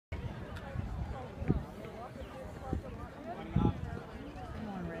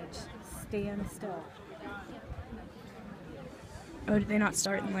stand still. Oh, did they not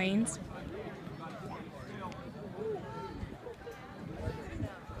start in lanes?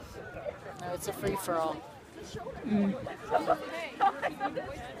 No, it's a free-for-all.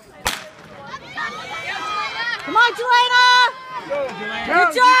 Come on, Jelena!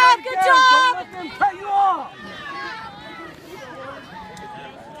 Good job! Good job! Don't let them cut you off!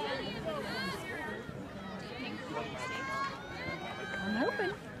 I'm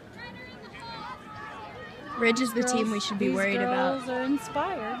open. Ridge is the team we should be worried about. These girls are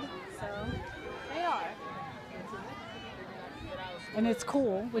inspired, so they are. And it's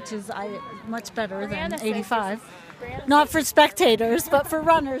cool, which is much better than 85. Not for spectators, but for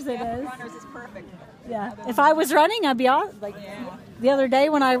runners it is. Runners is perfect. Yeah. If I was running, I'd be on. Like the other day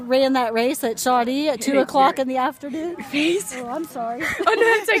when I ran that race at Shawnee at 2 o'clock in the afternoon. Face? Oh, I'm sorry. Oh, no,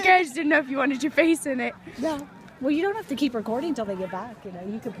 it's okay. I just didn't know if you wanted your face in it. Yeah. Well, you don't have to keep recording until they get back. You know,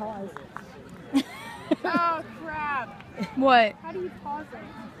 you can pause. Oh, crap. What? How do you pause it?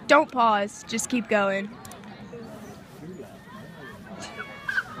 Don't pause. Just keep going.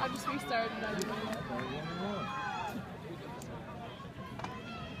 I just restarted that.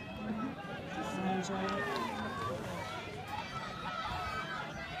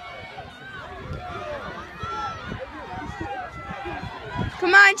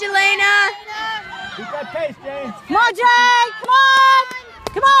 Come on, Jelena. Keep that pace, James. Come on, Jay! Come on!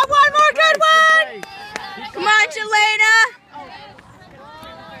 Come on, one more good one! Come on, Jelena.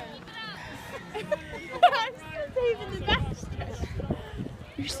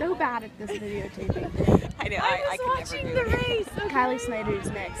 You're so bad at this videotaping. I know. I was watching the race. Kylie Snyder's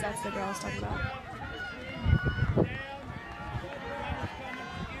next. That's the girl I was talking about.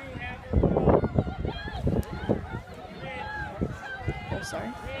 Oh,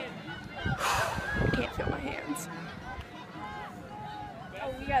 sorry. I can't feel my hands.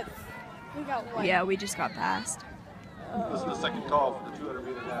 Oh, we got one. Yeah, we just got passed. This is the second call for the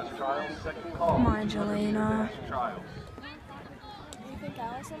 200-meter dash trials. Second call. Come on, for the 200-meter Jelena. dash trials. Do you think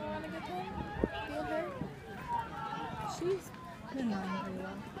Allison will run a good time? Feel her? She's been running pretty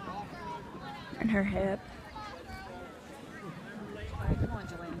well. And her hip. Come on,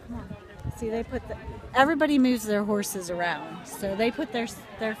 Jelena, come on. See, they put everybody moves their horses around, so they put their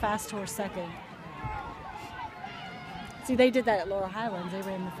fast horse second. See, they did that at Laurel Highlands. They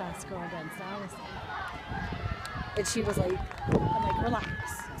ran the fast girl against Allison. And she was like, I'm like, relax.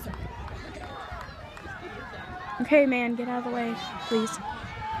 So, Okay, man, get out of the way, please.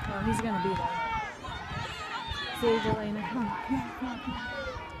 oh, he's going to be there. See, Jelena, come on, come on, come on, come on.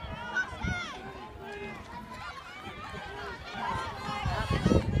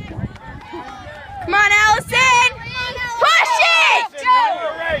 Come on, Allison! Push it! Run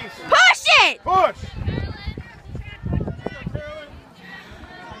your race. Push it! Push.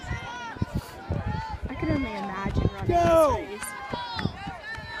 I can only imagine running Go! this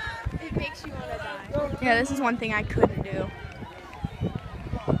race. It makes you want to die. Yeah, this is one thing I couldn't do.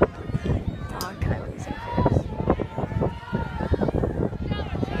 Oh, Kylie's so close.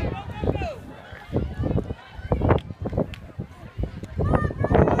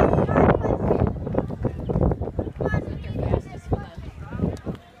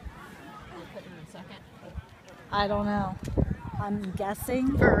 I don't know. I'm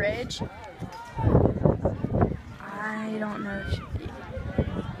guessing. For Ridge? I don't know if she'd be.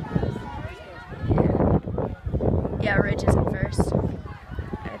 Yeah, Ridge is in first.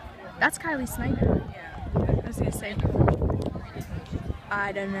 That's Kylie Snyder. I was gonna say.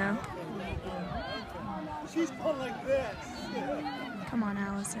 I don't know. She's going like this. Come on,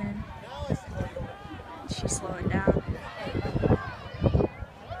 Allison. She's slowing down.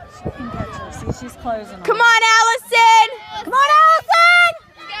 She can catch her. See, she's closing on Come her. on, Allison! Come on, Allison!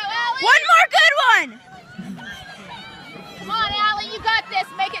 One more good one! Come on, Allie, you got this.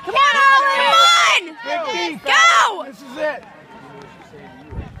 Make it Come on, Allison! Big Come on! deep. Go! This is it.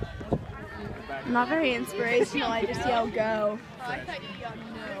 I'm not very inspirational. I just yell go. Oh, I thought you yelled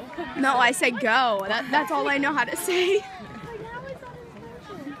no. No, I said go. That's all I know how to say.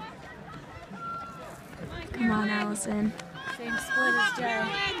 Come on, Allison. Same split as Jay.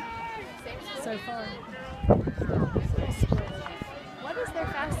 So far. What is their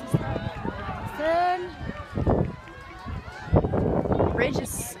fastest time? Then Ridge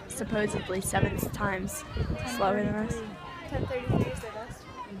is supposedly 7 times slower than us. 10:33 is their best.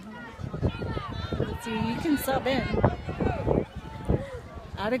 let's see, you can sub in.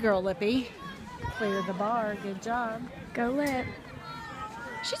 Atta girl, Lippy. Clear the bar. Good job. Go Lip.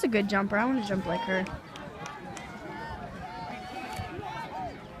 She's a good jumper. I want to jump like her.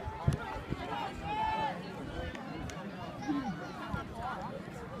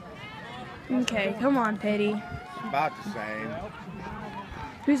 Okay, come on, Pitty. About the same.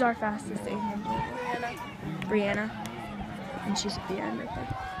 Who's our fastest 800? Brianna. And she's at the end, I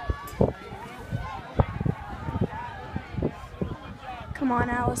think. Come on,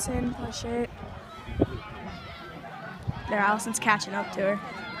 Allison, push it. There, Allison's catching up to her.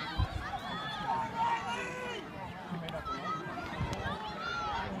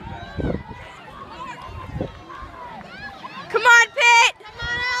 Come on, Pitt! Come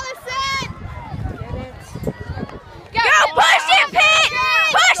on, Allison! Go, push it, Pitt!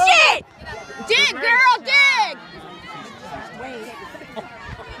 Push it! Dig, girl, dig!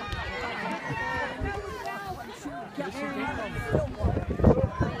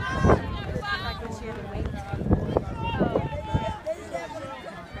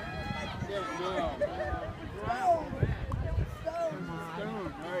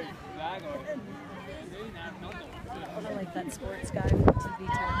 I like that sports guy from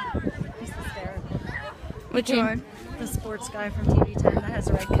TV10. He's hysterical. Which one? The sports guy from TV10 that has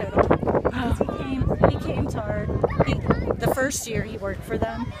a red coat on. He came to our, the first year he worked for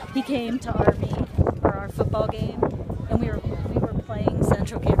them, he came to our meet for our football game, and we were playing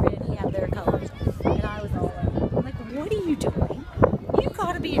Central Cambria, and he had their colors, and I was all like, what are you doing? You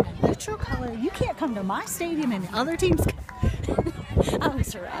gotta be in a neutral color. You can't come to my stadium and other teams. I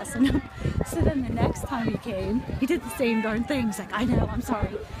was harassing him. So then the next time he came, he did the same darn thing. He's like, I know, I'm sorry.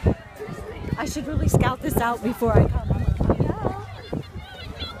 I should really scout this out before I come. I'm like, I know.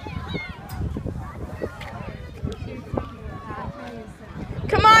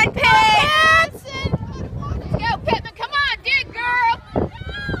 Come on, Pitt! Let's go, Pittman. Come on, dig, girl.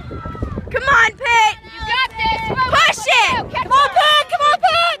 Come on, Pitt! You got this. Come on, Push it! Come on, Come on,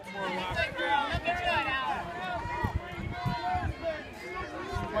 Pitt! Come on, Pitt!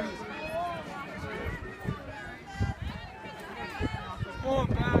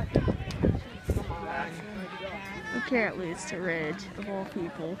 We can't lose to Ridge, of all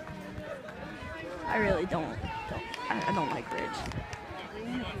people. I really don't. I don't like Ridge.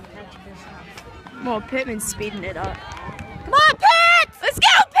 Well, Pittman's speeding it up. Come on, Pitt! Let's go,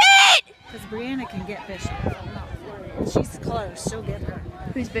 Pitt! Because Brianna can get Bishop. I'm not worried. She's close. She'll get her.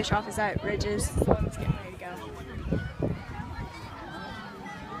 Who's Bischoff? Is that Ridge's? Let's get ready to go.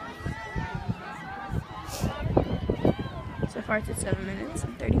 So far it's at 7 minutes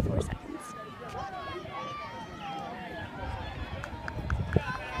and 34 seconds.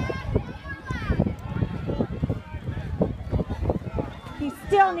 He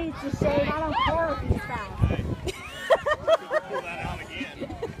still needs to shave. I don't care if he's fast.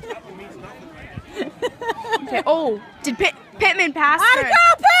 Okay. Oh, did Pittman pass How'd her? it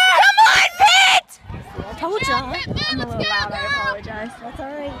go, Pitt? Come on, Pitt! I told ya. I'm a little loud. I apologize. That's all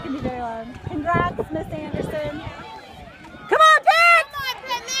right. You can be very loud. Congrats, Miss Anderson. Come on, Pitt! Come on,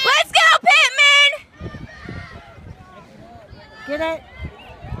 Pittman. Let's go, Pittman! Get it.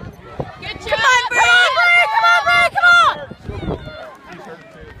 Good job. Come on, Bree! Come on, Bree! Come on!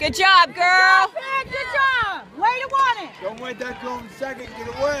 Good job, girl. Pitt, good job. Way to want it. Don't wait that goal in second. Get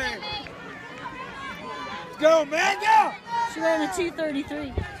away. Let's go, Amanda! She ran a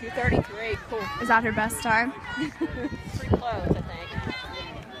 2:33. 2:33. Cool. Is that her best time? Pretty close, I think.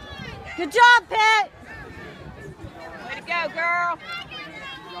 Good job, Pitt. Way to go, girl.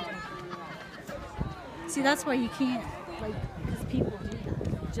 See, that's why you can't, like, because people do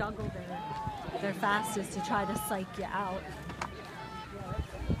that. Juggle their fastest to try to psych you out.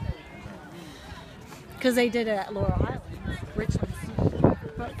 Because they did it at Laurel Highlands, Richlands.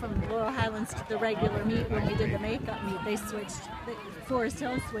 But from Laurel Highlands to the regular meet, when we did the makeup meet, they switched. Forest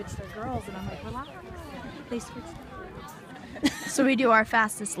Hill switched their girls, and I'm like, relax. They switched. So we do our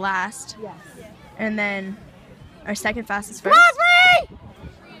fastest last, Yes. and then our second fastest first.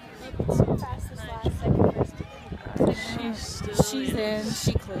 She's in.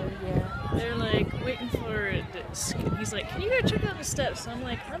 She cleared. Yeah. They're like waiting for it. He's like, can you go check out the steps? I'm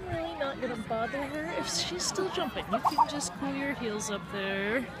like, I'm really not gonna bother her if she's still jumping. You can just cool your heels up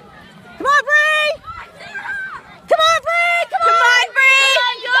there. Come on, Bree! Come on, Bree! Come on, Bree!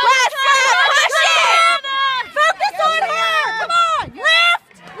 Last lap, push it! Focus on her! Come on!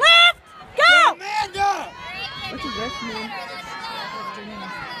 Lift! Lift! Go! Amanda! What's a riff mean?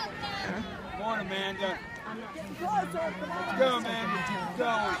 Come on, Amanda. Let's go, Amanda.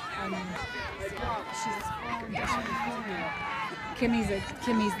 Go. Kimmy's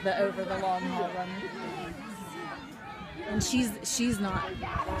the over the long haul runner. And she's not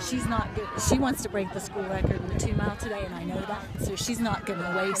good. She wants to break the school record in the 2 mile today, and I know that. So she's not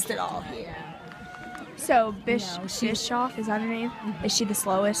gonna waste it all here. So No, she- Bischoff, is that her name? Is she the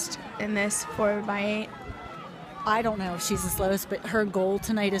slowest in this 4x8? I don't know if she's the slowest, but her goal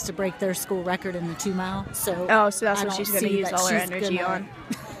tonight is to break their school record in the 2 mile. So Oh, so that's I what she's don't going to see use that all her she's energy gonna on.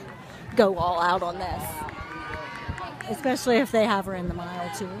 Go all out on this, especially if they have her in the mile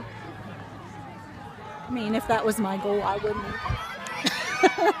too. I mean, if that was my goal, I wouldn't.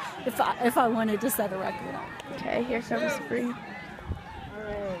 if I wanted to set a record. Okay, here comes Bree.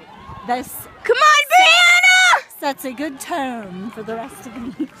 This Come on, Brianna! sets a good tone for the rest of the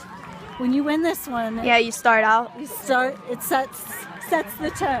meet. When you win this one, Yeah, you start out. it sets the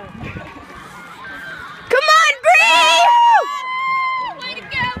tone. Come on, Bree! Way to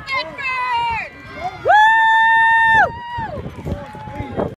go, Bedford!